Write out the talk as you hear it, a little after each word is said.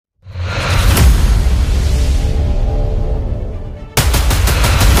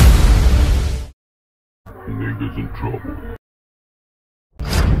trouble.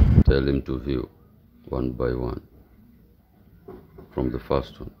 Tell him to view one by one, from the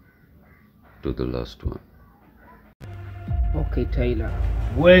first one to the last one. Okay, Taylor.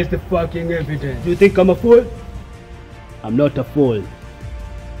 Where's the fucking evidence? Do you think I'm a fool? I'm not a fool.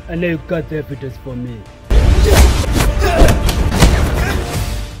 I know you got the evidence for me.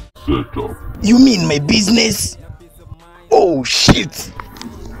 Set up. You mean my business? Oh shit!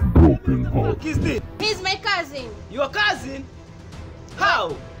 Broken heart. He's my cousin. Your cousin?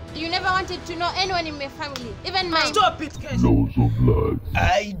 How? You never wanted to know anyone in my family, even mine. Stop it, guys. Nose of lies.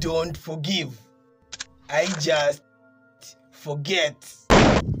 I don't forgive. I just forget.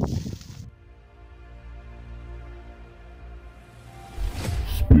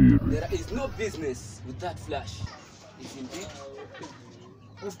 Spirit. There is no business with that flash. Isn't it?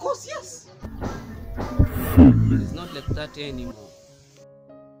 Of course, yes. It's not like that anymore.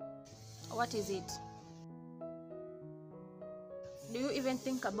 What is it? Do you even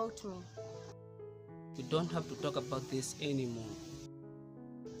think about me? We don't have to talk about this anymore.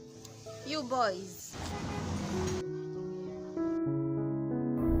 You boys.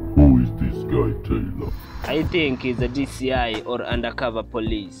 Who is this guy, Taylor? I think he's a DCI or undercover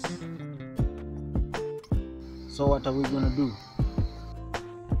police. So what are we gonna do?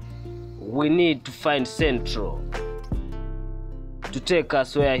 We need to find Central to take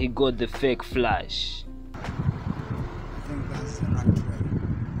us where he got the fake flash. I think that's the right way.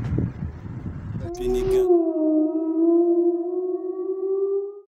 Let me nigga.